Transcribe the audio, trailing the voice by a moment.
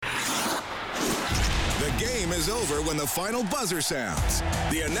game is over when the final buzzer sounds.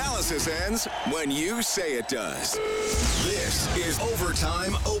 The analysis ends when you say it does. This is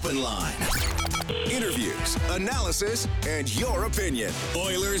Overtime Open Line. Interviews, analysis, and your opinion.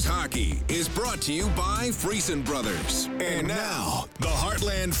 Oilers hockey is brought to you by Friesen Brothers. And now, the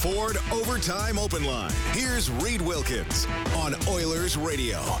Heartland Ford Overtime Open Line. Here's Reed Wilkins on Oilers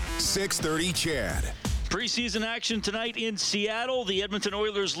Radio, 630 CHED. Preseason action tonight in Seattle. The Edmonton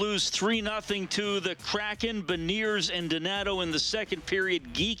Oilers lose 3-0 to the Kraken. Beniers and Donato in the second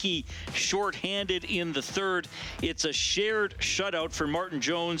period. Geekie shorthanded in the third. It's a shared shutout for Martin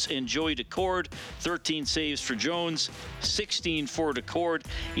Jones and Joey Daccord. 13 saves for Jones, 16 for Daccord.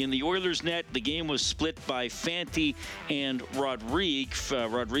 In the Oilers net, the game was split by Fanti and Rodrigue.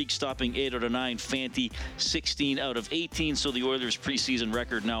 Rodrigue stopping 8 out of 9. Fanti 16 out of 18. So the Oilers' preseason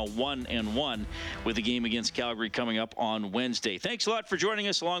record now 1-1 with the game against Calgary coming up on Wednesday. Thanks a lot for joining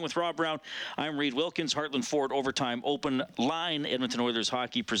us along with Rob Brown. I'm Reed Wilkins. Heartland Ford Overtime Open Line. Edmonton Oilers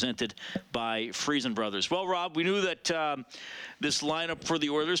hockey presented by Friesen Brothers. Well, Rob, we knew that this lineup for the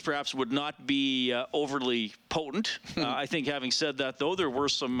Oilers perhaps would not be overly potent. I think having said that, though, there were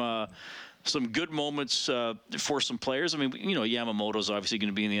some good moments for some players. I mean, you know, Yamamoto's obviously going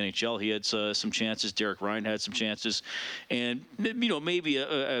to be in the NHL. He had some chances. Derek Ryan had some chances. And, you know, maybe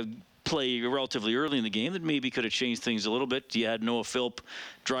a play relatively early in the game that maybe could have changed things a little bit. You had Noah Philp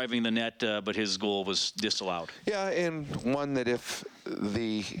driving the net, but his goal was disallowed. Yeah, and one that if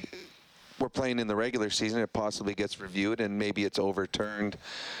we're playing in the regular season, it possibly gets reviewed and maybe it's overturned.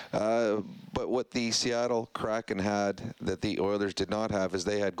 But what the Seattle Kraken had that the Oilers did not have is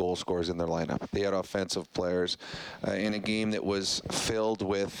they had goal scorers in their lineup. They had offensive players in a game that was filled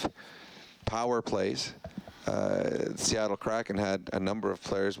with power plays. Seattle Kraken had a number of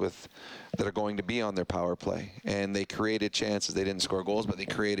players that are going to be on their power play, and they created chances. They didn't score goals, but they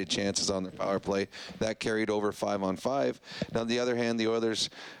created chances on their power play. That carried over 5-on-5. Now, on the other hand, the Oilers,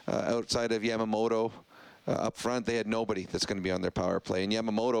 outside of Yamamoto, up front, they had nobody that's going to be on their power play. And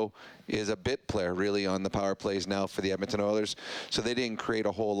Yamamoto is a bit player, really, on the power plays now for the Edmonton Oilers. So they didn't create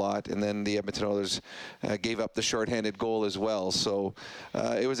a whole lot. And then the Edmonton Oilers gave up the shorthanded goal as well. So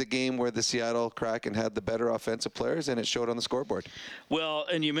it was a game where the Seattle Kraken had the better offensive players, and it showed on the scoreboard. Well,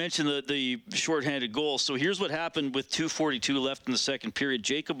 and you mentioned the shorthanded goal. So here's what happened with 2:42 left in the second period.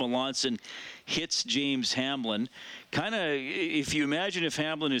 Jacob Melanson hits James Hamblin. Kind of, if you imagine if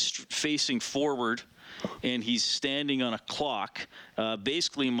Hamblin is facing forward and he's standing on a clock.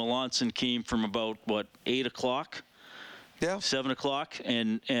 Basically, Melanson came from about, 8 o'clock? Yeah. 7 o'clock,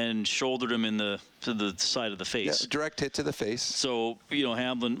 and shouldered him to the side of the face. Yeah, direct hit to the face. So, you know,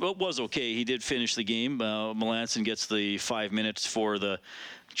 Hamblin was okay. He did finish the game. Melanson gets the 5 minutes for the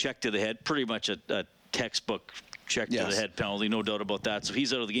check to the head. Pretty much a textbook check to the head penalty, no doubt about that. So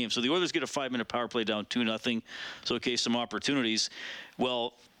he's out of the game. So the Oilers get a 5-minute power play down 2-0. So, okay, some opportunities.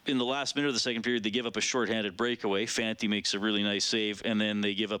 Well, in the last minute of the second period, they give up a shorthanded breakaway. Fanti makes a really nice save, and then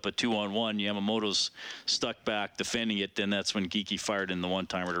they give up a 2-on-1. Yamamoto's stuck back defending it, and that's when Geekie fired in the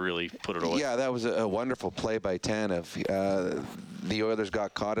one-timer to really put it away. Yeah, that was a wonderful play by Tanev. The Oilers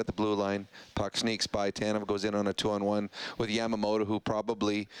got caught at the blue line. Puck sneaks by. Tanev goes in on a 2-on-1 with Yamamoto, who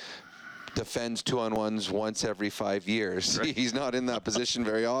probably defends 2-on-1s once every 5 years. Right. He's not in that position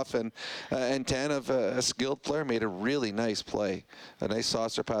very often. And Tanev, a skilled player, made a really nice play. A nice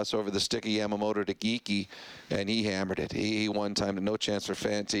saucer pass over the stick of Yamamoto to Geekie, and he hammered it. He one-timed, no chance for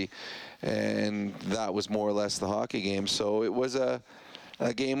Fanti. And that was more or less the hockey game. So it was a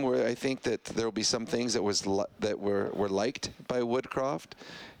game where I think that there will be some things that were liked by Woodcroft.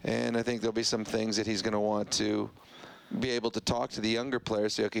 And I think there'll be some things that he's going to want to be able to talk to the younger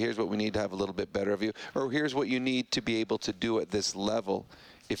players, say, okay, here's what we need to have a little bit better of you, or here's what you need to be able to do at this level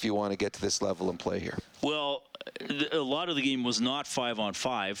if you want to get to this level and play here. Well, a lot of the game was not 5-on-5.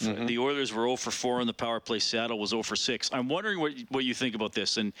 Mm-hmm. The Oilers were 0 for 4 on the power play. Seattle was 0 for 6. I'm wondering what you think about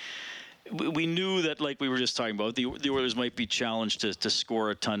this. And we knew that, like we were just talking about, the Oilers might be challenged to score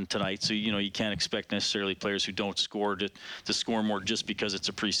a ton tonight. So, you know, you can't expect necessarily players who don't score to score more just because it's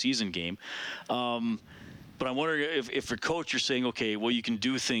a preseason game. But I'm wondering if for coach you're saying, okay, well, you can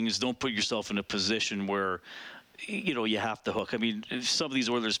do things. Don't put yourself in a position where, you know, you have to hook. I mean, some of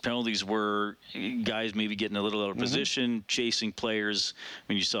these Oilers penalties were guys maybe getting a little out of position, chasing players.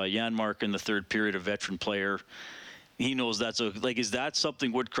 I mean, you saw Janmark in the third period, a veteran player. He knows that's is that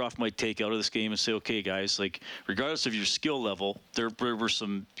something Woodcroft might take out of this game and say, okay, guys, like, regardless of your skill level, there were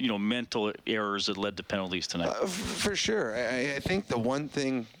some, you know, mental errors that led to penalties tonight. For sure. I think the one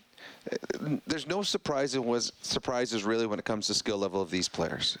thing there's no surprises really when it comes to skill level of these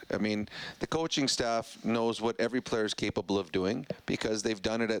players. I mean, the coaching staff knows what every player is capable of doing because they've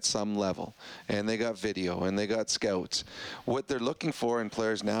done it at some level, and they got video and they got scouts. What they're looking for in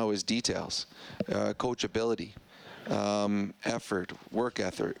players now is details, coachability, effort, work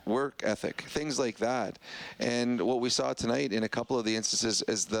ethic, things like that. And what we saw tonight in a couple of the instances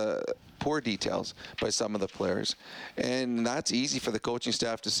is the poor details by some of the players. And that's easy for the coaching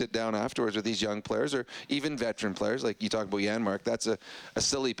staff to sit down afterwards with these young players or even veteran players. Like you talk about Janmark, that's a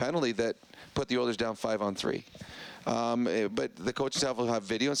silly penalty that put the Oilers down 5-on-3. But the coaching staff will have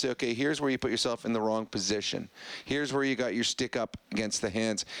video and say, okay, here's where you put yourself in the wrong position. Here's where you got your stick up against the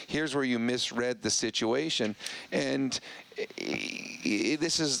hands. Here's where you misread the situation. And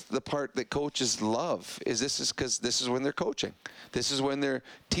this is the part that coaches love, because this is when they're coaching. This is when they're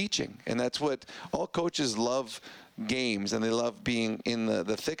teaching. And that's what all coaches love, games, and they love being in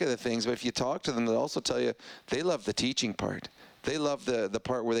the thick of the things. But if you talk to them, they'll also tell you they love the teaching part. They love the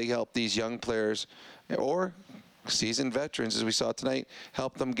part where they help these young players or seasoned veterans, as we saw tonight,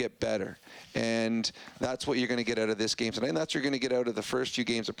 help them get better. And that's what you're going to get out of this game tonight. And that's what you're going to get out of the first few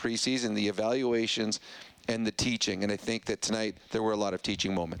games of preseason, the evaluations and the teaching. And I think that tonight there were a lot of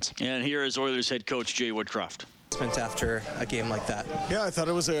teaching moments. And here is Oilers head coach Jay Woodcroft. After a game like that? Yeah, I thought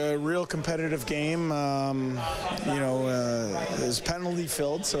it was a real competitive game. It was penalty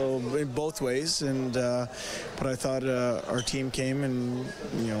filled, so in both ways. And but I thought our team came and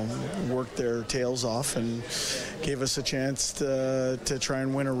worked their tails off and gave us a chance to try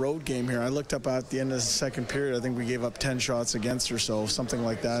and win a road game here. I looked up at the end of the second period. I think we gave up 10 shots against or so, something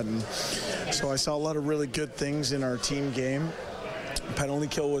like that. And so I saw a lot of really good things in our team game. Penalty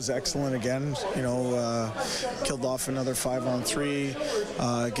kill was excellent again. Killed off another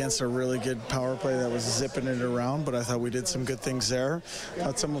 5-on-3 against a really good power play that was zipping it around. But I thought we did some good things there.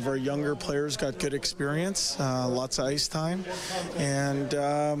 Thought some of our younger players got good experience, lots of ice time, and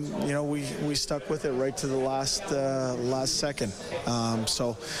we stuck with it right to the last second.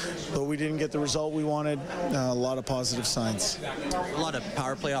 But we didn't get the result we wanted. A lot of positive signs. A lot of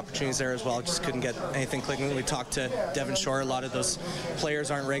power play opportunities there as well. Just couldn't get anything clicking. We talked to Devon Shore. A lot of those players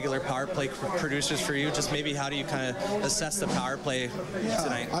aren't regular power play producers for you. Just maybe how do you kind of assess the power play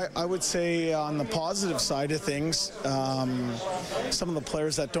tonight? I would say on the positive side of things, some of the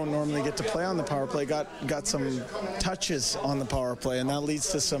players that don't normally get to play on the power play got some touches on the power play, and that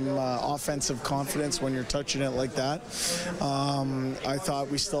leads to some offensive confidence when you're touching it like that. I thought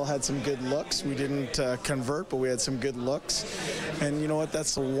we still had some good looks. We didn't convert, but we had some good looks. And you know what?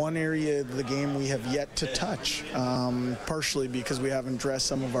 That's the one area of the game we have yet to touch, partially because we haven't dressed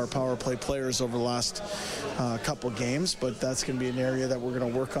some of our power play players over the last couple games, but that's going to be an area that we're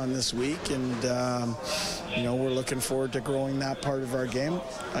going to work on this week, and we're looking forward to growing that part of our game.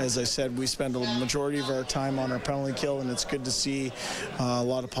 As I said, we spend a majority of our time on our penalty kill, and it's good to see a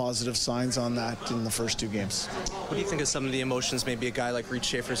lot of positive signs on that in the first two games. What do you think of some of the emotions maybe a guy like Reed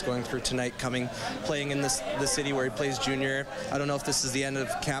Schaefer is going through tonight, playing in the city where he plays junior? I don't know if this is the end of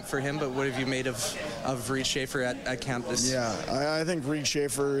camp for him, but what have you made of Reed Schaefer at campus? Yeah, I think Reed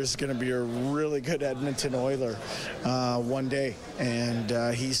Schaefer is going to be a really good Edmonton Oiler one day,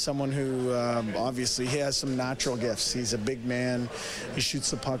 and he's someone who obviously he has some natural gifts. He's a big man. He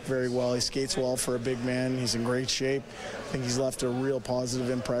shoots the puck very well. He skates well for a big man. He's in great shape. I think he's left a real positive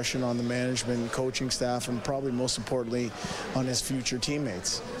impression on the management and coaching staff, and probably most importantly on his future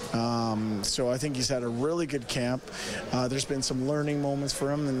teammates. So I think he's had a really good camp. There's been some learning moments for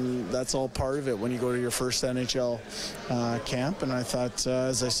him, and that's all part of it when you go to your first NHL camp. And I thought,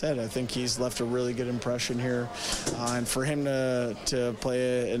 as I said, I think he's left a really good impression here. And for him to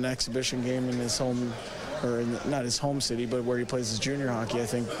play an exhibition game in his home, or not his home city, but where he plays his junior hockey,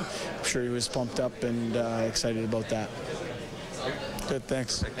 I'm sure he was pumped up and excited about that. Good,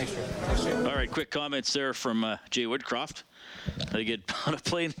 thanks. All right, quick comments there from Jay Woodcroft. They get on a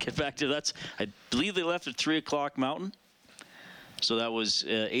plane, get back to that. I believe they left at 3 o'clock Mountain. So that was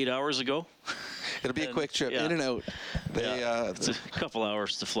 8 hours ago. It'll be a quick trip, in and out. It's a couple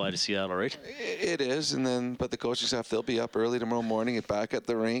hours to fly to Seattle, right? It is, but the coaching staff, they'll be up early tomorrow morning and back at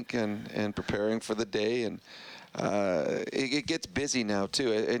the rink and preparing for the day. And it gets busy now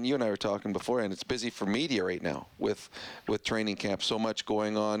too. And you and I were talking before, and it's busy for media right now with training camp. So much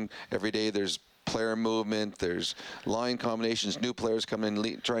going on every day. There's player movement, there's line combinations, new players come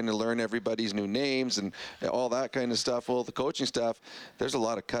in trying to learn everybody's new names and all that kind of stuff. Well, the coaching staff, there's a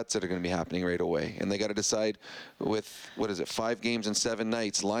lot of cuts that are going to be happening right away, and they got to decide with 5 games and 7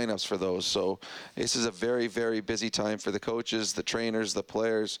 nights lineups for those. So this is a very, very busy time for the coaches, the trainers, the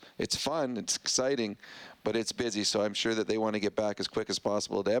players. It's fun, it's exciting, but it's busy. So I'm sure that they want to get back as quick as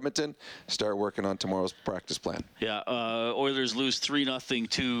possible to Edmonton, start working on tomorrow's practice plan. Yeah, Oilers lose 3-0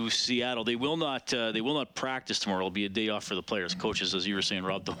 to Seattle. They will not practice tomorrow. It'll be a day off for the players. Coaches, as you were saying,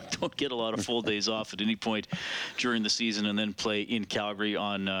 Rob, don't get a lot of full days off at any point during the season, and then play in Calgary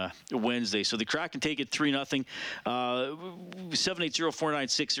on Wednesday. So the Kraken take it 3-0.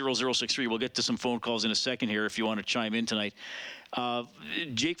 780-496-0063. We'll get to some phone calls in a second here if you want to chime in tonight.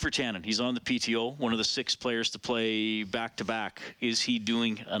 Jake Virtanen, he's on the PTO, one of the 6 players to play back-to-back. Is he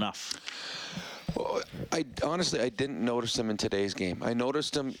doing enough? Well, I didn't notice him in today's game. I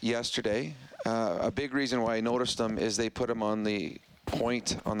noticed him yesterday. A big reason why I noticed him is they put him on the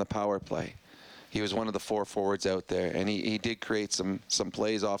point on the power play. He was one of the 4 forwards out there, and he did create some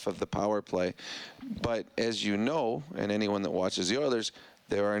plays off of the power play. But as you know, and anyone that watches the Oilers,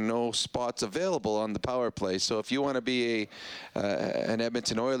 there are no spots available on the power play. So if you want to be an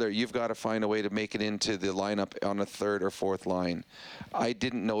Edmonton Oiler, you've got to find a way to make it into the lineup on a 3rd or 4th line. I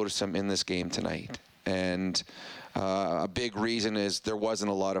didn't notice him in this game tonight. And a big reason is there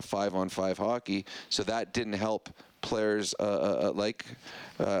wasn't a lot of 5-on-5 hockey, so that didn't help players like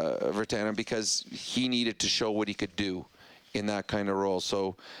Virtanen, because he needed to show what he could do in that kind of role.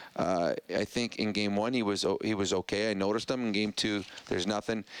 So I think in game 1 he was okay. I noticed him. In game 2, there's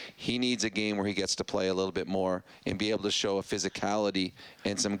nothing. He needs a game where he gets to play a little bit more and be able to show a physicality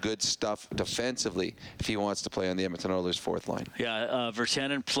and some good stuff defensively if he wants to play on the Edmonton Oilers 4th line. Yeah,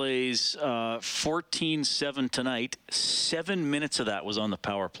 Virtanen plays 14-7 tonight. 7 minutes of that was on the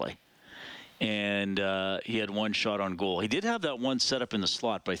power play. And he had 1 shot on goal. He did have that one set up in the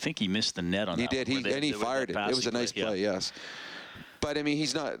slot, but I think he missed the net on that. He did. He fired it. It was a nice play, yes. But, I mean,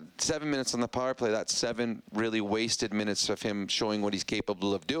 he's not 7 minutes on the power play. That's 7 really wasted minutes of him showing what he's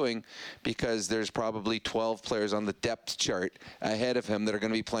capable of doing, because there's probably 12 players on the depth chart ahead of him that are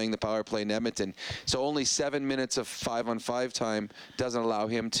going to be playing the power play in Edmonton. So only 7 minutes of 5-on-5 time doesn't allow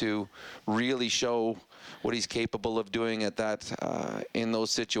him to really show what he's capable of doing at that in those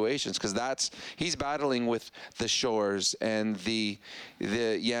situations, because he's battling with the Shores and the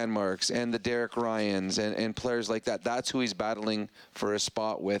Janmarks and the Derek Ryans and players like that. That's who he's battling for a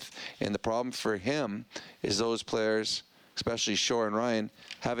spot with. And the problem for him is those players, especially Shore and Ryan,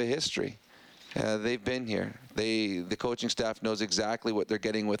 have a history. They've been here. The coaching staff knows exactly what they're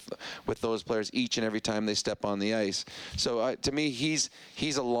getting with those players each and every time they step on the ice. So to me, he's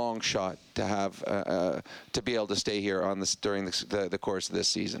a long shot to have to be able to stay here on this during the course of this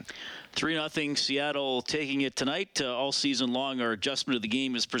season. 3-0 Seattle taking it tonight. All season long, our adjustment of the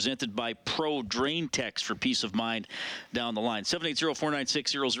game is presented by Pro Drain Text for peace of mind down the line.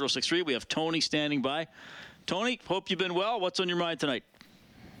 780-496-0063. We have Tony standing by. Tony, hope you've been well. What's on your mind tonight?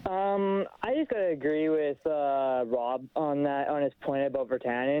 I just gotta agree with Rob on his point about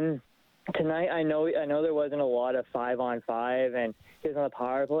Virtanen. Tonight, I know there wasn't a lot of 5-on-5, and he was on the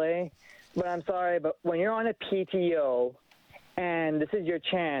power play. But I'm sorry, but when you're on a PTO, and this is your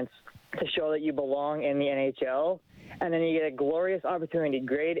chance to show that you belong in the NHL, and then you get a glorious opportunity,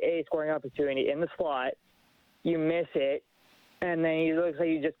 grade A scoring opportunity in the slot, you miss it, and then he looks like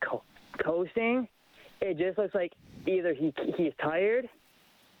you're just coasting. It just looks like either he's tired.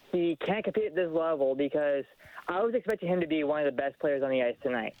 He can't compete at this level, because I was expecting him to be one of the best players on the ice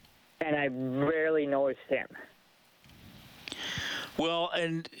tonight, and I rarely noticed him. Well,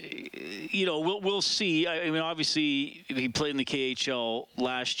 and, we'll see. I mean, obviously, he played in the KHL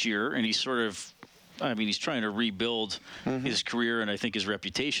last year, and he's trying to rebuild his career and I think his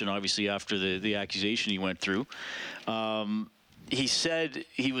reputation, obviously, after the accusation he went through. He said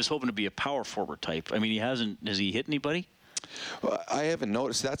he was hoping to be a power forward type. I mean, has he hit anybody? Well, I haven't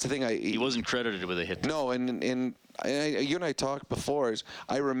noticed. That's the thing. He wasn't credited with a hit. No, and you and I talked before.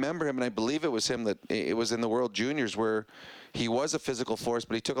 I remember him, and I believe it was him it was in the World Juniors where he was a physical force,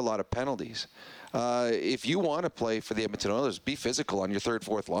 but he took a lot of penalties. If you want to play for the Edmonton Oilers, be physical on your 3rd,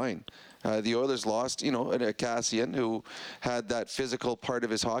 4th line. The Oilers lost, a Cassian who had that physical part of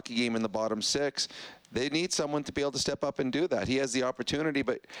his hockey game in the bottom 6. They need someone to be able to step up and do that. He has the opportunity,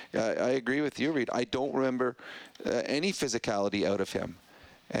 but I agree with you, Reed. I don't remember any physicality out of him.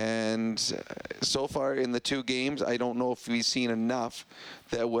 And so far in the 2 games, I don't know if we've seen enough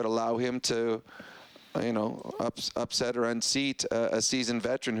that would allow him to, upset or unseat a seasoned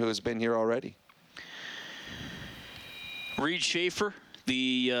veteran who has been here already. Reed Schaefer,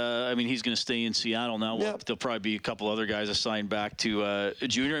 he's going to stay in Seattle now. Yep. There'll probably be a couple other guys assigned back to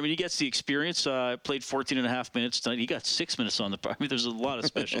junior. I mean, he gets the experience. Played 14.5 minutes tonight. He got 6 minutes on the. I mean, there's a lot of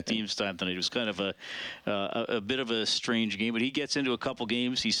special teams time tonight. It was kind of a bit of a strange game, but he gets into a couple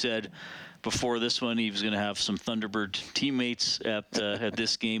games. He said, before this one, he was going to have some Thunderbird teammates at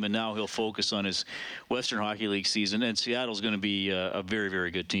this game, and now he'll focus on his Western Hockey League season. And Seattle's going to be a very,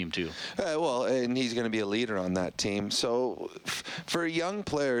 very good team too. Well, and he's going to be a leader on that team. So for young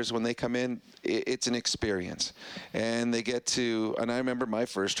players, when they come in, it's an experience, and they get to. And I remember my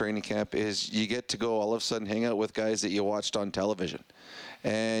first training camp is you get to go all of a sudden hang out with guys that you watched on television.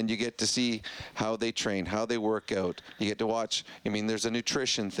 And you get to see how they train, how they work out. You get to watch, I mean, there's a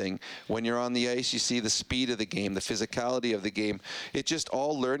nutrition thing. When you're on the ice, you see the speed of the game, the physicality of the game. It's just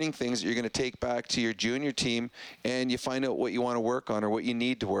all learning things that you're going to take back to your junior team, and you find out what you want to work on or what you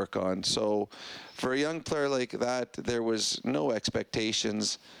need to work on. So for a young player like that, there was no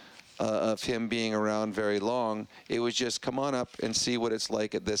expectations of him being around very long. It was just come on up and see what it's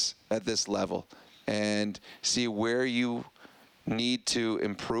like at this level, and see where you need to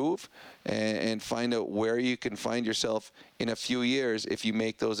improve and find out where you can find yourself in a few years if you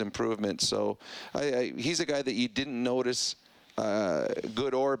make those improvements. So he's a guy that you didn't notice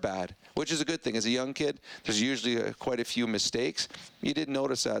good or bad, which is a good thing. As a young kid, there's usually quite a few mistakes. You didn't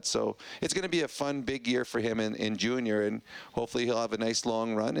notice that. So it's going to be a fun, big year for him in junior, and hopefully he'll have a nice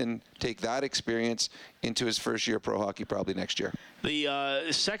long run and take that experience into his first year pro hockey probably next year.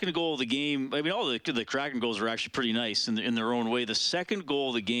 The second goal of the game, I mean, all the Kraken goals were actually pretty nice in their own way. The second goal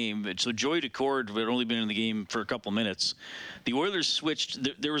of the game, so Joey Daccord had only been in the game for a couple minutes. The Oilers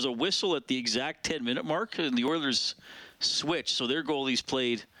switched. There was a whistle at the exact 10-minute mark, and the Oilers switched. So their goalies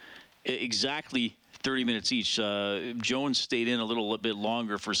played exactly 30 minutes each. Jones stayed in a little bit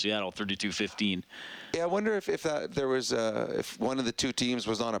longer for Seattle, 32-15. Yeah, I wonder if there was if one of the two teams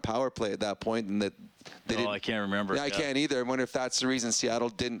was on a power play at that point, and that they didn't. I can't remember. Yeah, I can't either. I wonder if that's the reason Seattle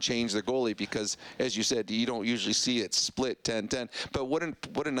didn't change their goalie, because, as you said, you don't usually see it split 10-10. But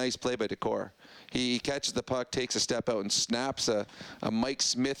what a nice play by Daccord. He catches the puck, takes a step out, and snaps a Mike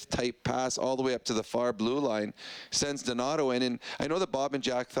Smith-type pass all the way up to the far blue line, sends Donato in. And I know that Bob and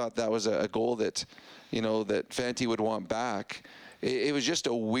Jack thought that was a goal that, that Fanti would want back. It was just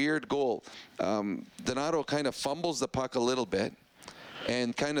a weird goal. Donato kind of fumbles the puck a little bit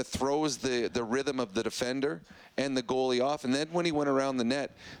and kind of throws the rhythm of the defender and the goalie off. And then when he went around the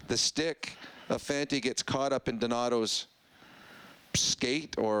net, the stick of Fanti gets caught up in Donato's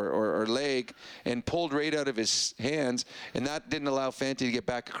skate or leg and pulled right out of his hands, and that didn't allow Fanti to get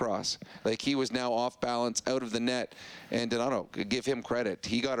back across. Like, he was now off balance, out of the net, and Donato, give him credit.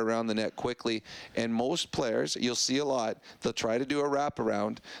 He got around the net quickly, and most players, you'll see a lot, they'll try to do a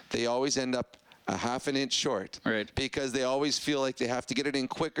wraparound. They always end up a half an inch short, right? Because they always feel like they have to get it in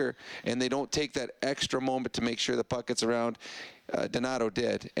quicker, and they don't take that extra moment to make sure the puck gets around. Donato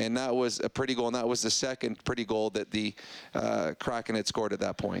did, and that was a pretty goal, and that was the second pretty goal that the Kraken had scored at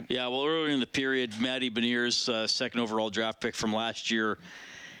that point. Yeah, well, earlier in the period, Matty Beniers, second overall draft pick from last year,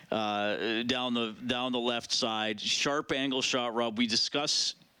 down the left side, sharp angle shot. Rob, we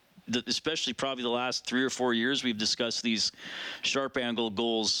discuss, especially probably the last 3 or 4 years, we've discussed these sharp angle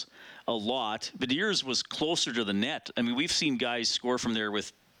goals a lot. Beniers was closer to the net. I mean, we've seen guys score from there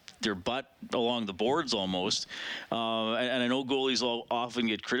with their butt along the boards almost. And I know goalies often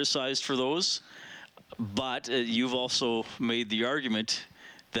get criticized for those, but you've also made the argument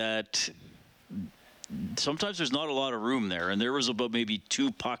that sometimes there's not a lot of room there, and there was about maybe 2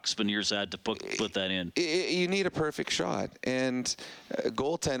 pucks Beniers had to put that in. You need a perfect shot, and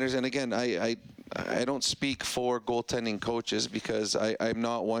goaltenders, and again, I don't speak for goaltending coaches because I'm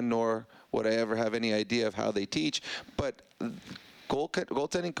not one, nor would I ever have any idea of how they teach, but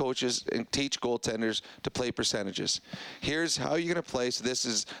goaltending coaches teach goaltenders to play percentages. Here's how you're going to play, so this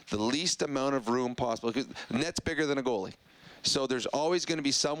is the least amount of room possible, because the net's bigger than a goalie. So there's always going to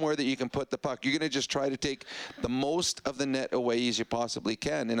be somewhere that you can put the puck. You're going to just try to take the most of the net away as you possibly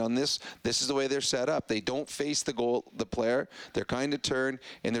can. And on this is the way they're set up. They don't face the player. They're kind of turned,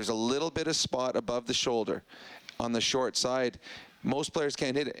 and there's a little bit of spot above the shoulder on the short side. Most players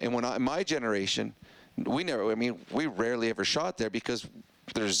can't hit it. And in my generation, we rarely ever shot there because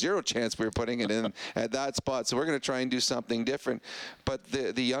there's zero chance we were putting it in at that spot. So we're going to try and do something different. But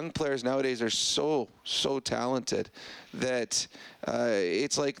the young players nowadays are so talented that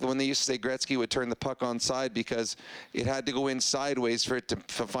it's like when they used to say Gretzky would turn the puck onside because it had to go in sideways for it to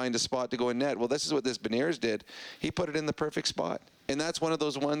find a spot to go in net. Well, this is what this Beniers did. He put it in the perfect spot. And that's one of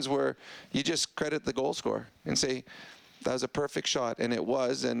those ones where you just credit the goal scorer and say, that was a perfect shot, and it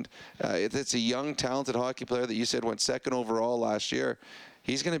was. And it's a young, talented hockey player that you said went second overall last year.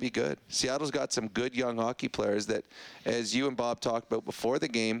 He's going to be good. Seattle's got some good young hockey players that, as you and Bob talked about before the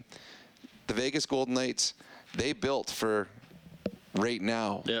game, the Vegas Golden Knights, they built for right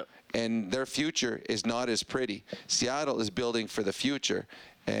now. Yep. And their future is not as pretty. Seattle is building for the future.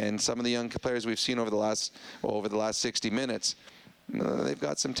 And some of the young players we've seen over the last 60 minutes, they've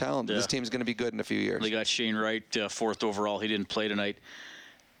got some talent. Yeah. This team's going to be good in a few years. They got Shane Wright, 4th overall. He didn't play tonight.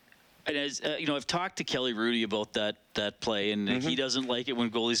 And as I've talked to Kelly Rudy about that play, and he doesn't like it when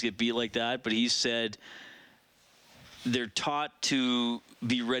goalies get beat like that. But he said they're taught to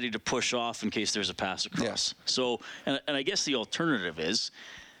be ready to push off in case there's a pass across. Yes. So, and I guess the alternative is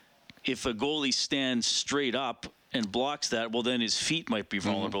if a goalie stands straight up and blocks that, well, then his feet might be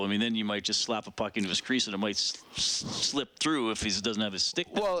vulnerable. I mean, then you might just slap a puck into his crease and it might slip through if he doesn't have his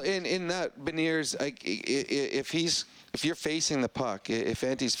stick down. Well, in that, Beniers, if you're facing the puck, if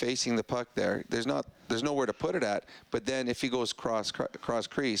Anti's facing the puck there's nowhere to put it at. But then if he goes cross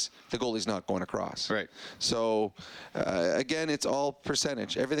crease, the goalie's not going across. Right. So again, it's all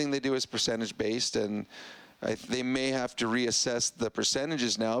percentage. Everything they do is percentage based, and they may have to reassess the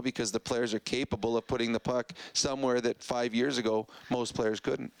percentages now because the players are capable of putting the puck somewhere that 5 years ago most players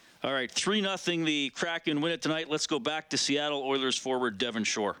couldn't. All right, 3-0. The Kraken win it tonight. Let's go back to Seattle Oilers forward Devon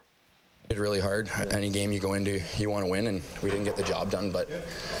Shore. It's really hard. Any game you go into, you want to win, and we didn't get the job done. But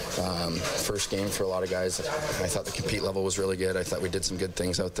first game for a lot of guys, I thought the compete level was really good. I thought we did some good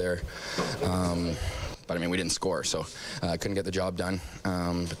things out there. But I mean, we didn't score, so couldn't get the job done.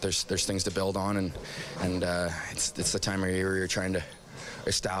 But there's things to build on, and it's the time of year where you're trying to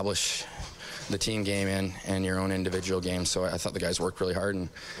establish the team game and your own individual game. So I thought the guys worked really hard and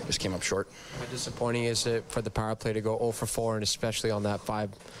just came up short. How disappointing is it for the power play to go 0 for 4, and especially on that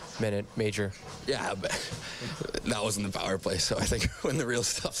 5-minute major? Yeah, but that wasn't the power play. So I think when the real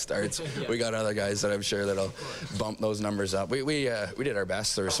stuff starts, we got other guys that I'm sure that'll bump those numbers up. We did our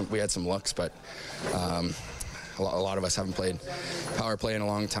best. We had some looks, but a lot of us haven't played power play in a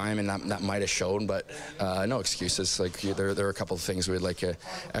long time, and that might have shown, but no excuses. Like there are a couple of things we'd like to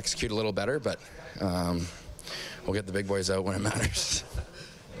execute a little better, but we'll get the big boys out when it matters.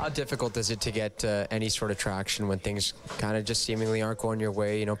 How difficult is it to get any sort of traction when things kind of just seemingly aren't going your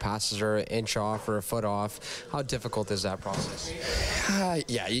way? Passes are an inch off or a foot off. How difficult is that process?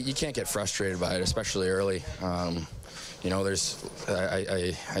 Yeah, you can't get frustrated by it, especially early. There's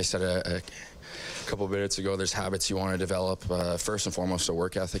I said a couple of minutes ago, there's habits you want to develop. First and foremost, a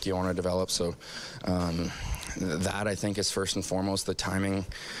work ethic you want to develop. So that, I think, is first and foremost. The timing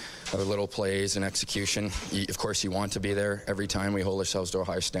of little plays and execution. Of course, you want to be there every time. We hold ourselves to a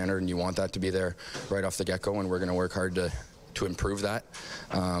high standard, and you want that to be there right off the get-go, and we're going to work hard to improve that.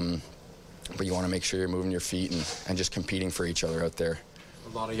 But you want to make sure you're moving your feet and just competing for each other out there. A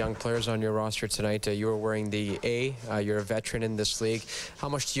lot of young players on your roster tonight. You were wearing the A. You're a veteran in this league. How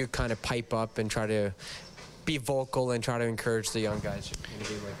much do you kind of pipe up and try to be vocal and try to encourage the young guys in a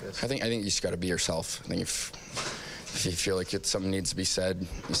game like this? I think you just got to be yourself. I think if you feel like something needs to be said,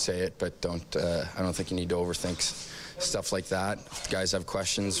 you say it, but I don't think you need to overthink stuff like that. If the guys have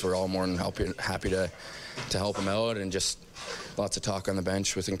questions, we're all more than happy to help them out, and just lots of talk on the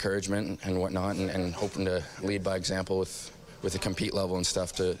bench with encouragement and whatnot, and hoping to lead by example with the compete level and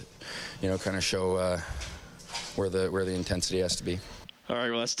stuff to, kind of show where the intensity has to be. All right,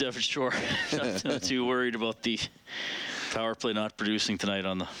 well, that's Devon Shore. Not too worried about the power play not producing tonight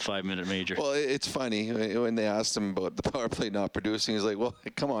on the 5-minute major. Well, it's funny when they asked him about the power play not producing. He's like, well,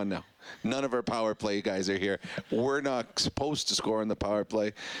 come on now. None of our power play guys are here. We're not supposed to score in the power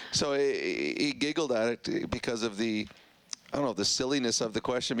play. So he giggled at it because of the silliness of the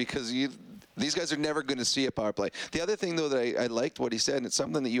question, because these guys are never going to see a power play. The other thing, though, that I liked what he said, and it's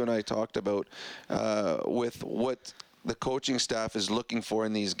something that you and I talked about with what the coaching staff is looking for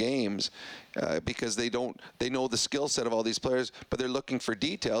in these games, because they know the skill set of all these players, but they're looking for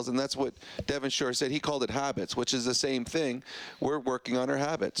details, and that's what Devon Shore said. He called it habits, which is the same thing. We're working on our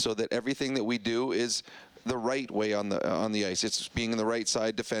habits so that everything that we do is the right way on the ice. It's being on the right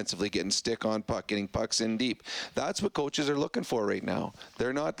side defensively, getting stick on puck, getting pucks in deep. That's what coaches are looking for right now.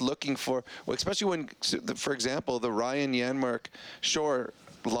 They're not looking for, especially when, for example, the Ryan, Janmark, Shore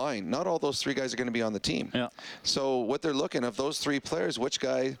line, not all those three guys are going to be on the team. Yeah. So what they're looking of those three players, which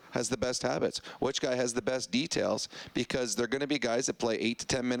guy has the best habits, which guy has the best details, because they're going to be guys that play 8 to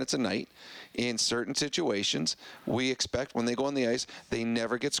 10 minutes a night in certain situations. We expect when they go on the ice, they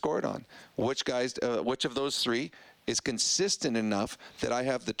never get scored on. Which of those three is consistent enough that I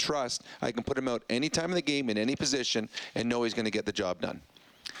have the trust I can put him out any time of the game in any position and know he's going to get the job done.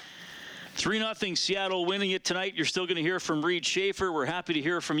 3-0 Seattle winning it tonight. You're still going to hear from Reed Schaefer. We're happy to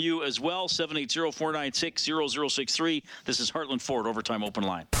hear from you as well. 780-496-0063. This is Heartland Ford Overtime Open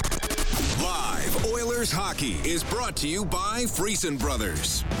Line. Live Oilers hockey is brought to you by Friesen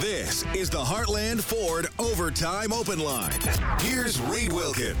Brothers. This is the Heartland Ford Overtime Open Line. Here's Reed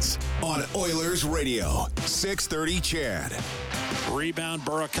Wilkins on Oilers Radio, 630 CHAD. Rebound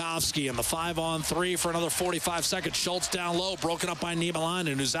Burakovsky in the 5-on-3 for another 45 seconds. Schultz down low, broken up by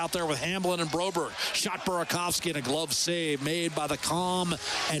Niemelainen, who's out there with Hamblin and Broberg. Shot Burakovsky and a glove save made by the calm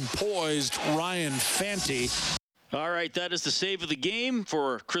and poised Ryan Fanti. All right, that is the save of the game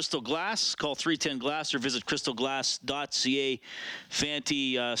for Crystal Glass. Call 310-GLASS or visit crystalglass.ca.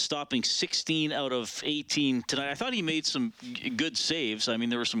 Fanti stopping 16 out of 18 tonight. I thought he made some good saves. I mean,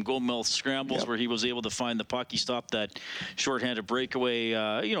 there were some goal-mouth scrambles where he was able to find the puck. He stopped that shorthanded breakaway.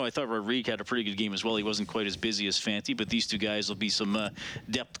 I thought Rodrigue had a pretty good game as well. He wasn't quite as busy as Fanti, but these two guys will be some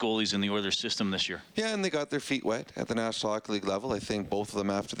depth goalies in the Oilers system this year. Yeah, and they got their feet wet at the National Hockey League level. I think both of them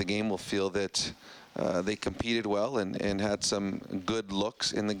after the game will feel that they competed well and had some good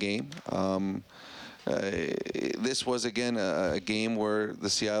looks in the game. This was, again, a game where the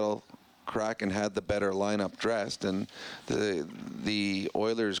Seattle Kraken had the better lineup dressed, and the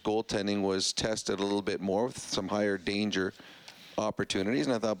Oilers' goaltending was tested a little bit more with some higher danger opportunities,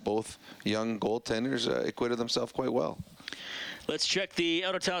 and I thought both young goaltenders acquitted themselves quite well. Let's check the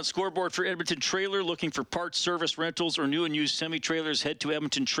out-of-town scoreboard for Edmonton Trailer. Looking for parts, service, rentals, or new and used semi-trailers, head to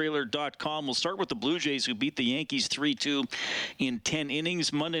edmontontrailer.com. We'll start with the Blue Jays, who beat the Yankees 3-2 in 10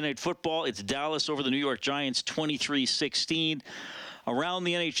 innings. Monday Night Football, it's Dallas over the New York Giants 23-16. Around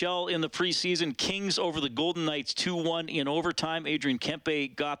the NHL in the preseason, Kings over the Golden Knights 2-1 in overtime. Adrian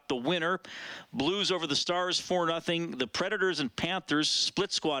Kempe got the winner. Blues over the Stars 4-0. The Predators and Panthers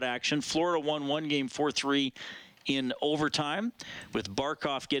split squad action. Florida won one game 4-3 in overtime, with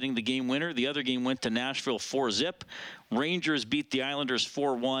Barkov getting the game winner. The other game went to Nashville 4-0. Rangers beat the Islanders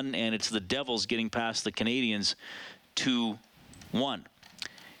 4-1, and it's the Devils getting past the Canadiens 2-1.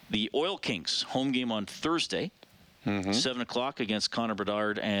 The Oil Kings, home game on Thursday, 7 o'clock against Connor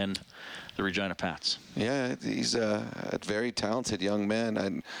Bedard and the Regina Pats. Yeah, he's a very talented young man,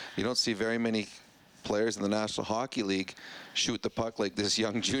 and you don't see very many players in the National Hockey League shoot the puck like this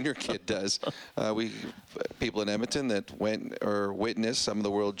young junior kid does. People in Edmonton that went or witnessed some of the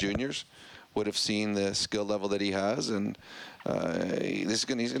World Juniors would have seen the skill level that he has, and he's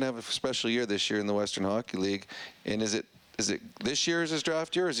going to have a special year this year in the Western Hockey League. And is it this year is his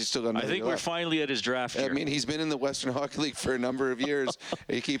draft year, or is he still going to? I think we're finally at his draft year. I mean, he's been in the Western Hockey League for a number of years.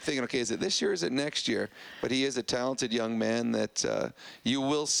 You keep thinking, okay, is it this year, or is it next year? But he is a talented young man that you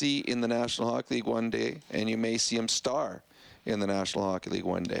will see in the National Hockey League one day, and you may see him star in the National Hockey League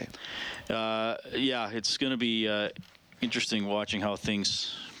one day. It's going to be interesting watching how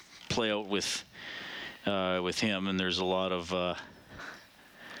things play out with him, and there's a lot of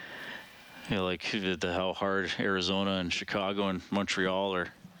how hard Arizona and Chicago and Montreal are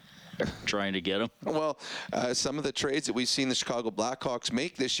trying to get him. Well, some of the trades that we've seen the Chicago Blackhawks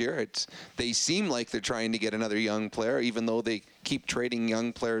make this year, they seem like they're trying to get another young player, even though they keep trading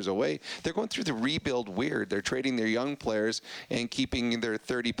young players away. They're going through the rebuild weird. They're trading their young players and keeping their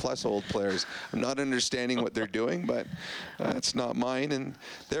 30-plus old players. I'm not understanding what they're doing, but it's not mine. And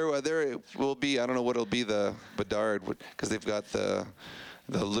there will be, I don't know what it'll be, the Bedard, because they've got the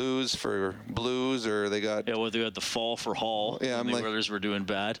lose for Blues, or they got... Yeah, they got the fall for Hall. Yeah, I'm like... The Oilers were doing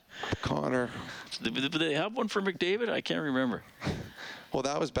bad. Connor. Did they have one for McDavid? I can't remember. Well,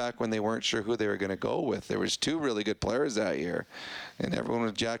 that was back when they weren't sure who they were going to go with. There was two really good players that year, and everyone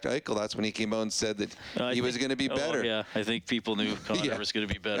was Jack Eichel. That's when he came out and said that he was going to be better. Oh, yeah, I think people knew Connor was going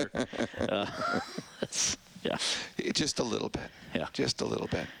to be better. Just a little bit. Yeah. Just a little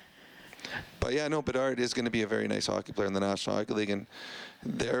bit. But yeah, no, Bedard is going to be a very nice hockey player in the National Hockey League, and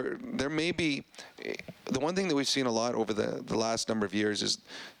there may be the one thing that we've seen a lot over the last number of years is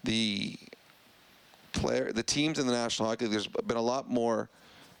the teams in the National Hockey League. There's been a lot more.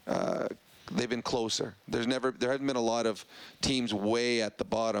 They've been closer. There hasn't been a lot of teams way at the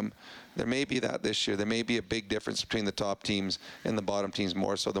bottom. There may be that this year. There may be a big difference between the top teams and the bottom teams,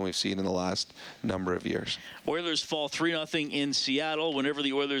 more so than we've seen in the last number of years. Oilers fall 3-0 in Seattle. Whenever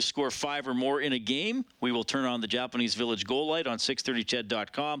the Oilers score 5 or more in a game, we will turn on the Japanese Village goal light on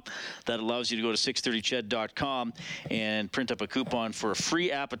 630ched.com. That allows you to go to 630ched.com and print up a coupon for a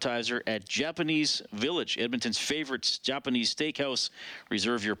free appetizer at Japanese Village, Edmonton's favorite Japanese steakhouse.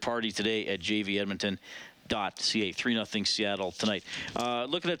 Reserve your party today at JVEdmonton.ca. 3-0 Seattle tonight.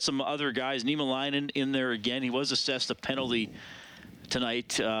 Looking at some other guys, Niemelainen in there again. He was assessed a penalty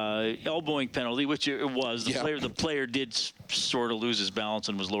tonight, elbowing penalty, which it was. The player did sort of lose his balance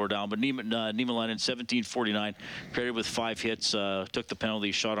and was lower down. But Niemelainen, 17:49, credited with 5 hits, took the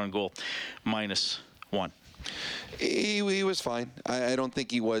penalty, shot on goal, -1. He was fine. I don't think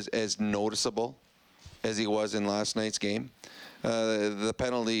he was as noticeable as he was in last night's game. The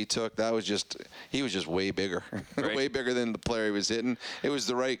penalty he took, he was just way bigger, Right. way bigger than the player he was hitting. It was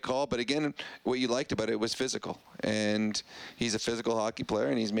the right call, but again, what you liked about it was physical, and he's a physical hockey player,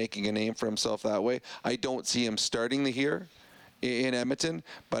 and he's making a name for himself that way. I don't see him starting the year in Edmonton,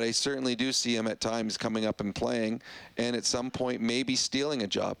 but I certainly do see him at times coming up and playing, and at some point maybe stealing a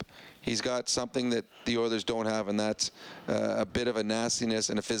job. He's got something that the Oilers don't have, and that's a bit of a nastiness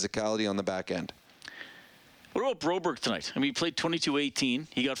and a physicality on the back end. What about Broberg tonight? I mean, he played 22-18.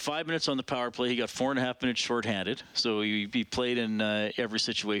 He got 5 minutes on the power play. He got 4.5 minutes shorthanded. So he played in every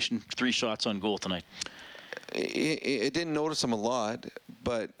situation. 3 shots on goal tonight. I didn't notice him a lot,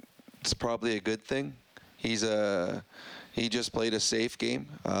 but it's probably a good thing. He just played a safe game.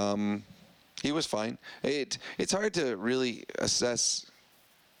 He was fine. It's hard to really assess,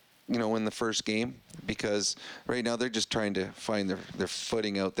 in the first game, because right now they're just trying to find their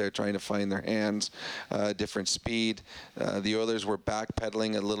footing out there, trying to find their hands, different speed. The Oilers were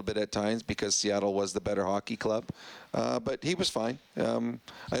backpedaling a little bit at times because Seattle was the better hockey club. But he was fine.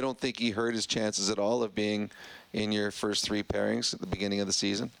 I don't think he hurt his chances at all of being in your first 3 pairings at the beginning of the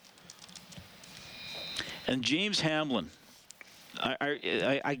season. And James Hamblin,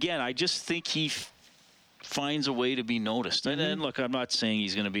 I just think he finds a way to be noticed. And look, I'm not saying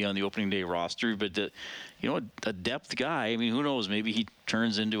he's going to be on the opening day roster, but a depth guy. I mean, who knows? Maybe he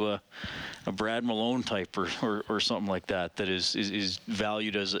turns into a Brad Malone type or something like that is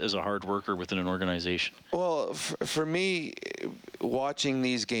valued as a hard worker within an organization. Well, for me, watching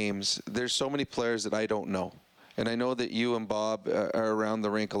these games, there's so many players that I don't know. And I know that you and Bob are around the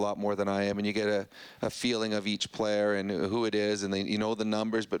rink a lot more than I am, and you get a feeling of each player and who it is, and you know the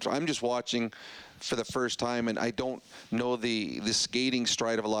numbers. But I'm just watching for the first time, and I don't know the skating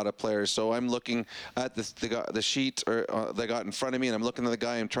stride of a lot of players. So I'm looking at the sheet they got in front of me, and I'm looking at the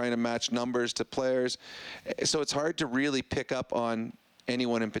guy. I'm trying to match numbers to players. So it's hard to really pick up on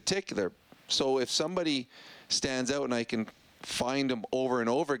anyone in particular. So if somebody stands out and I can find him over and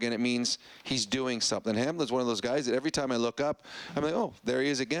over again, it means he's doing something. Hamlin's one of those guys that every time I look up, I'm like, oh, there he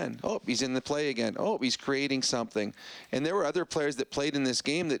is again. Oh, he's in the play again. Oh, he's creating something. And there were other players that played in this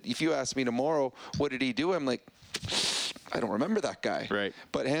game that if you ask me tomorrow, what did he do? I'm like, I don't remember that guy. Right.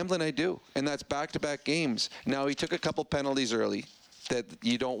 But Hamblin, I do. And that's back-to-back games. Now, he took a couple penalties early that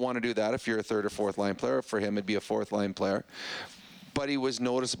you don't want to do that if you're a third or fourth line player. For him, it'd be a fourth line player. But he was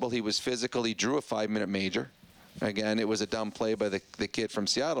noticeable. He was physical. He drew a 5-minute major. Again, it was a dumb play by the kid from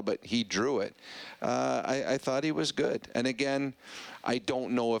Seattle, but he drew it. I thought he was good. And again, I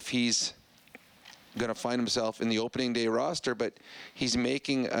don't know if he's going to find himself in the opening day roster, but he's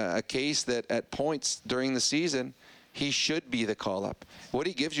making a case that at points during the season, he should be the call-up. What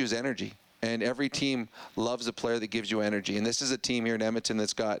he gives you is energy. And every team loves a player that gives you energy. And this is a team here in Edmonton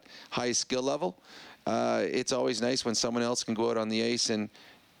that's got high skill level. It's always nice when someone else can go out on the ice and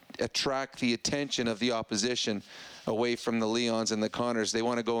attract the attention of the opposition away from the Leons and the Connors. They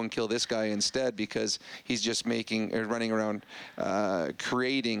want to go and kill this guy instead because he's just running around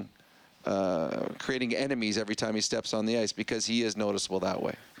creating enemies every time he steps on the ice because he is noticeable that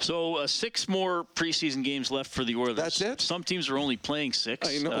way. So 6 more preseason games left for the Oilers. That's it? Some teams are only playing 6.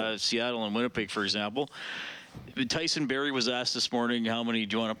 I know. Seattle and Winnipeg, for example. Tyson Barrie was asked this morning, how many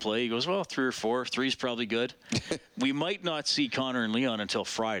do you want to play? He goes, well, 3 or 4. 3's probably good. We might not see Connor and Leon until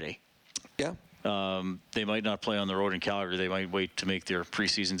Friday. Yeah. They might not play on the road in Calgary. They might wait to make their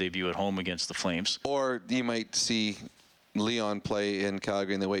preseason debut at home against the Flames. Or you might see Leon play in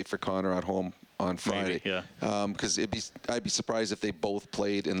Calgary and they wait for Connor at home on Friday. Maybe, yeah. Because I'd be surprised if they both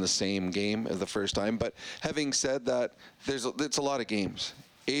played in the same game as the first time. But having said that, it's a lot of games.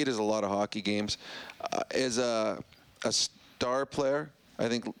 8 is a lot of hockey games. As a star player, I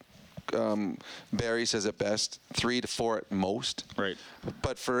think Barry says it best, 3 to 4 at most. Right.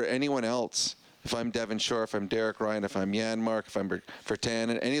 But for anyone else, if I'm Devin Shore, if I'm Derek Ryan, if I'm Janmark, if I'm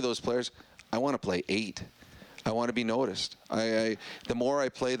Virtanen, any of those players, I want to play 8. I want to be noticed. The more I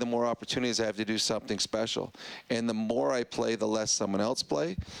play, the more opportunities I have to do something special. And the more I play, the less someone else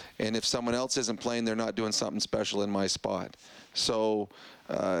play. And if someone else isn't playing, they're not doing something special in my spot. So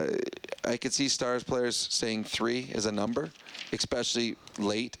I could see Stars players saying 3 as a number, especially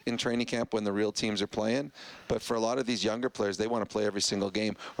late in training camp when the real teams are playing. But for a lot of these younger players, they want to play every single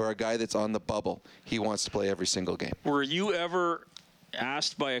game. Or a guy that's on the bubble, he wants to play every single game. Were you ever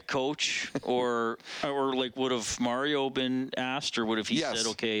asked by a coach or like would have Mario been asked, or would have he said,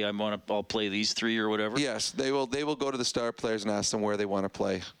 okay, I'll play these 3 or whatever? Yes, they will go to the star players and ask them where they want to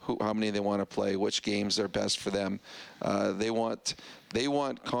play, how many they want to play, which games are best for them. They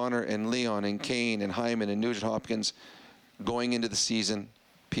want Connor and Leon and Kane and Hyman and Nugent Hopkins going into the season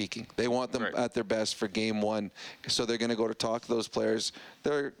peaking. They want them at their best for game one. So they're going to go to talk to those players,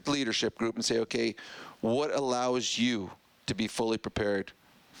 their leadership group, and say, okay, what allows you to be fully prepared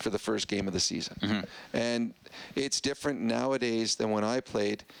for the first game of the season? And it's different nowadays than when I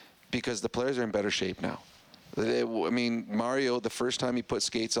played because the players are in better shape now. Mario, the first time he put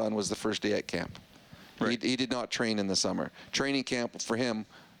skates on was the first day at camp. He did not train in the summer. Training camp for him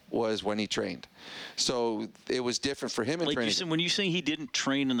was when he trained. So it was different for him in training. When you say he didn't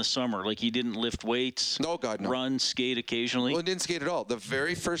train in the summer, like he didn't lift weights? No, God, no. Run, skate occasionally? Well, he didn't skate at all. The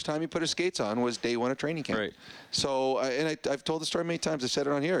very first time he put his skates on was day one of training camp. Right. So, I've told the story many times. I've said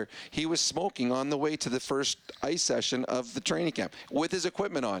it on here. He was smoking on the way to the first ice session of the training camp with his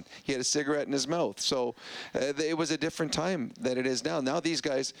equipment on. He had a cigarette in his mouth. So it was a different time than it is now. Now these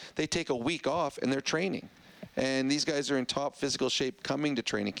guys, they take a week off and they're training. And these guys are in top physical shape coming to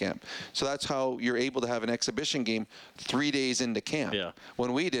training camp. So that's how you're able to have an exhibition game 3 days into camp. Yeah.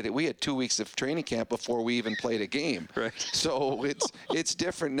 When we did it, we had 2 weeks of training camp before we even played a game. Right. So it's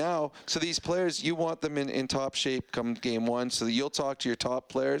different now. So these players, you want them in top shape come game one. So you'll talk to your top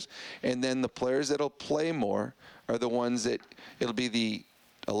players, and then the players that'll play more are the ones that it'll be the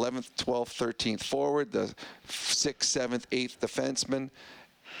 11th, 12th, 13th forward, the 6th, 7th, 8th defenseman.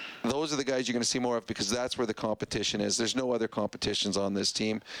 Those are the guys you're going to see more of because that's where the competition is. There's no other competitions on this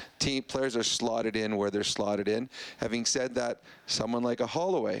team. Team players are slotted in where they're slotted in. Having said that, someone like a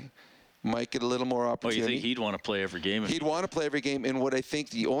Holloway might get a little more opportunity. Oh, you think he'd want to play every game? He'd want to play every game. And what I think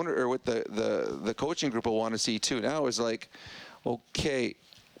the owner or what the coaching group will want to see too now is like, okay,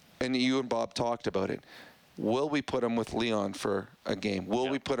 and you and Bob talked about it. Will we put him with Leon for a game? Will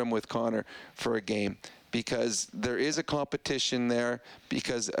we put him with Connor for a game? Because there is a competition there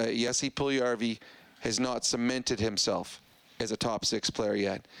because Jesse Puljujarvi has not cemented himself as a top 6 player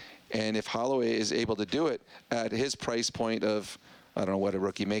yet. And if Holloway is able to do it at his price point of, I don't know what a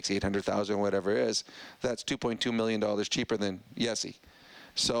rookie makes, $800,000, whatever it is, that's $2.2 million cheaper than Jesse.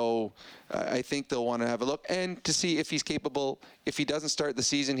 So I think they'll want to have a look and to see if he's capable. If he doesn't start the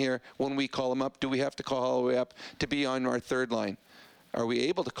season here, when we call him up, do we have to call Holloway up to be on our third line? Are we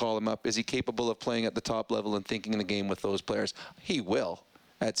able to call him up? Is he capable of playing at the top level and thinking in the game with those players? He will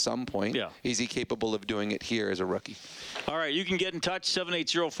at some point. Yeah. Is he capable of doing it here as a rookie? All right, you can get in touch,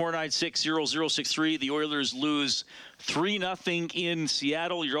 780-496-0063. The Oilers lose 3-0 in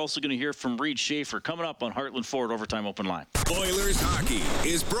Seattle. You're also going to hear from Reed Schaefer coming up on Heartland Ford Overtime Open Line. Oilers hockey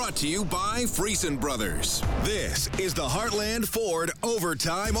is brought to you by Friesen Brothers. This is the Heartland Ford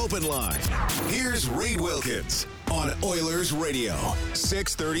Overtime Open Line. Here's Reed Wilkins on Oilers Radio,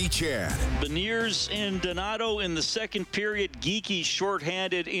 630 CHED. Beniers and Donato in the second period. Geekie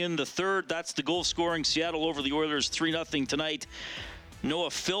shorthanded in the third. That's the goal scoring. Seattle over the Oilers 3-0 tonight. Noah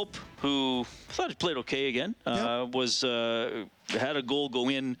Philp, who I thought he played okay again, had a goal go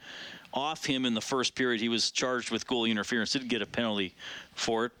in off him in the first period. He was charged with goal interference. Didn't get a penalty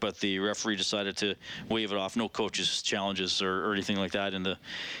for it, but the referee decided to waive it off. No coaches' challenges or anything like that in the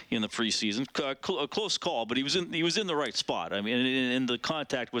preseason. A close call, but he was in the right spot. I mean, and the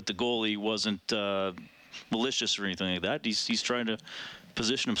contact with the goalie wasn't malicious or anything like that. He's trying to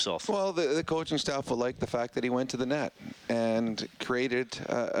position himself. Well, the coaching staff will like the fact that he went to the net and created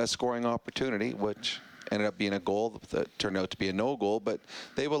a scoring opportunity, which ended up being a goal that turned out to be a no goal, but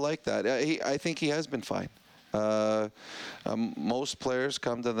they will like that. I think he has been fine. Most players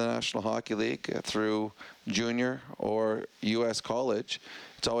come to the National Hockey League through junior or U.S. college.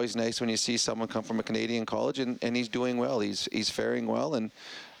 It's always nice when you see someone come from a Canadian college and he's doing well. He's faring well, and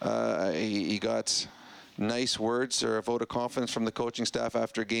he got nice words or a vote of confidence from the coaching staff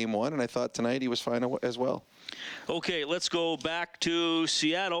after game one, and I thought tonight he was fine as well. Okay, let's go back to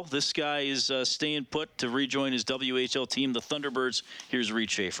Seattle. This guy is staying put to rejoin his WHL team, the Thunderbirds. Here's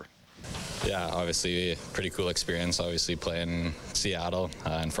Reed Schaefer. Yeah, obviously pretty cool experience, obviously playing Seattle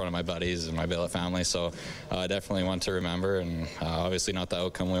in front of my buddies and my billet family, so I definitely want to remember, and obviously not the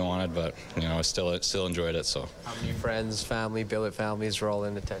outcome we wanted, but still enjoyed it. So how many friends, family, billet families were all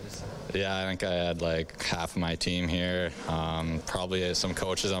in attendance? Yeah, I think I had like half of my team here, probably some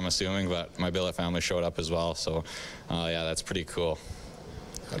coaches I'm assuming, but my billet family showed up as well, so yeah, that's pretty cool.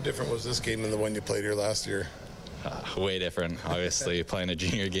 How different was this game than the one you played here last year? Way different, obviously, playing a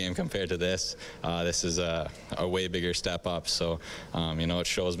junior game compared to this. This is a way bigger step up, so it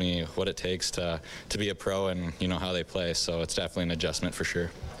shows me what it takes to be a pro and how they play, so it's definitely an adjustment for sure.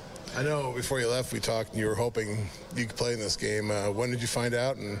 I know before you left we talked and you were hoping you could play in this game. When did you find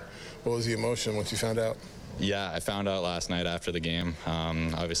out, and what was the emotion once you found out? Yeah, I found out last night after the game.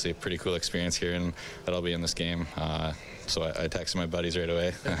 Obviously a pretty cool experience here, and that I'll be in this game, so I texted my buddies right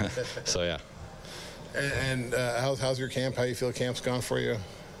away. So yeah. And how's your camp? How you feel camp's gone for you?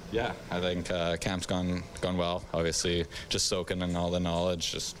 Yeah, I think camp's gone well. Obviously, just soaking in all the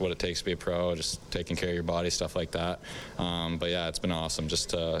knowledge, just what it takes to be a pro, just taking care of your body, stuff like that. But yeah, it's been awesome just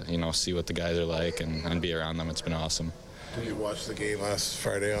to see what the guys are like and be around them. It's been awesome. Did you watch the game last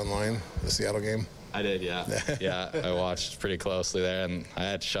Friday online, the Seattle game? I did, yeah. Yeah, I watched pretty closely there, and I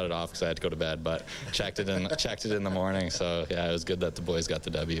had to shut it off because I had to go to bed, but checked it in the morning. So yeah, it was good that the boys got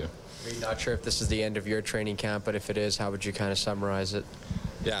the W. I'm not sure if this is the end of your training camp, but if it is, how would you kind of summarize it?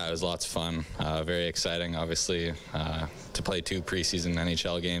 Yeah, it was lots of fun. Very exciting, obviously, to play 2 preseason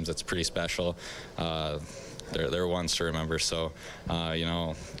NHL games. That's pretty special. They're ones to remember. So,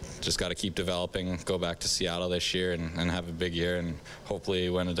 just got to keep developing, go back to Seattle this year and have a big year and hopefully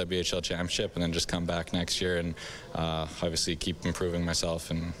win a WHL championship and then just come back next year and obviously keep improving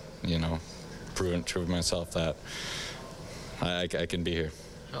myself and, proving myself that I can be here.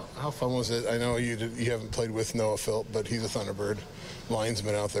 How fun was it? I know you haven't played with Noah Philp, but he's a Thunderbird.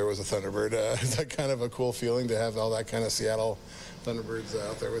 Linesman out there was a Thunderbird. Is that kind of a cool feeling to have all that kind of Seattle Thunderbirds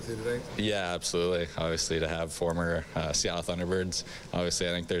out there with you today? Yeah, absolutely. Obviously, to have former Seattle Thunderbirds. Obviously,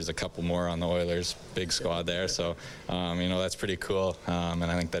 I think there's a couple more on the Oilers. Big squad there. So, that's pretty cool. And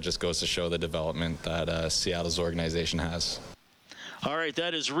I think that just goes to show the development that Seattle's organization has. All right,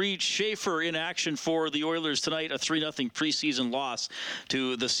 that is Reed Schaefer in action for the Oilers tonight, a 3-0 preseason loss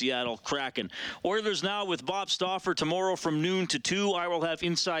to the Seattle Kraken. Oilers now with Bob Stauffer tomorrow from noon to 2. I will have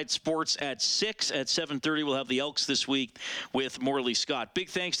Inside Sports at 6. At 7:30, we'll have the Elks this week with Morley Scott. Big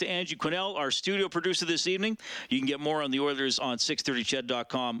thanks to Angie Quinnell, our studio producer this evening. You can get more on the Oilers on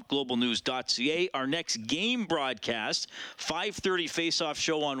 630ched.com, globalnews.ca. Our next game broadcast, 5:30 face-off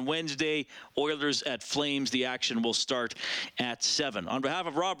show on Wednesday. Oilers at Flames. The action will start at 7. On behalf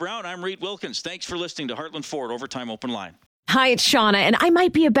of Rob Brown, I'm Reed Wilkins. Thanks for listening to Heartland Ford Overtime Open Line. Hi, it's Shauna, and I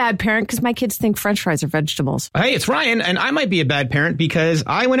might be a bad parent because my kids think French fries are vegetables. Hey, it's Ryan, and I might be a bad parent because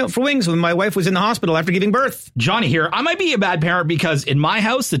I went out for wings when my wife was in the hospital after giving birth. Johnny here. I might be a bad parent because in my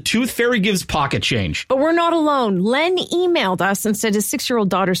house, the tooth fairy gives pocket change. But we're not alone. Len emailed us and said his 6-year-old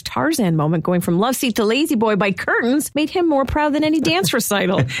daughter's Tarzan moment going from love seat to lazy boy by curtains made him more proud than any dance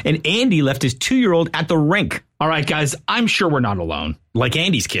recital. And Andy left his 2-year-old at the rink. All right, guys, I'm sure we're not alone. Like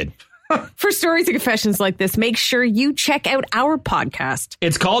Andy's kid. For stories and confessions like this, make sure you check out our podcast.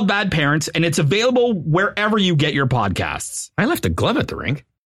 It's called Bad Parents, and it's available wherever you get your podcasts. I left a glove at the rink.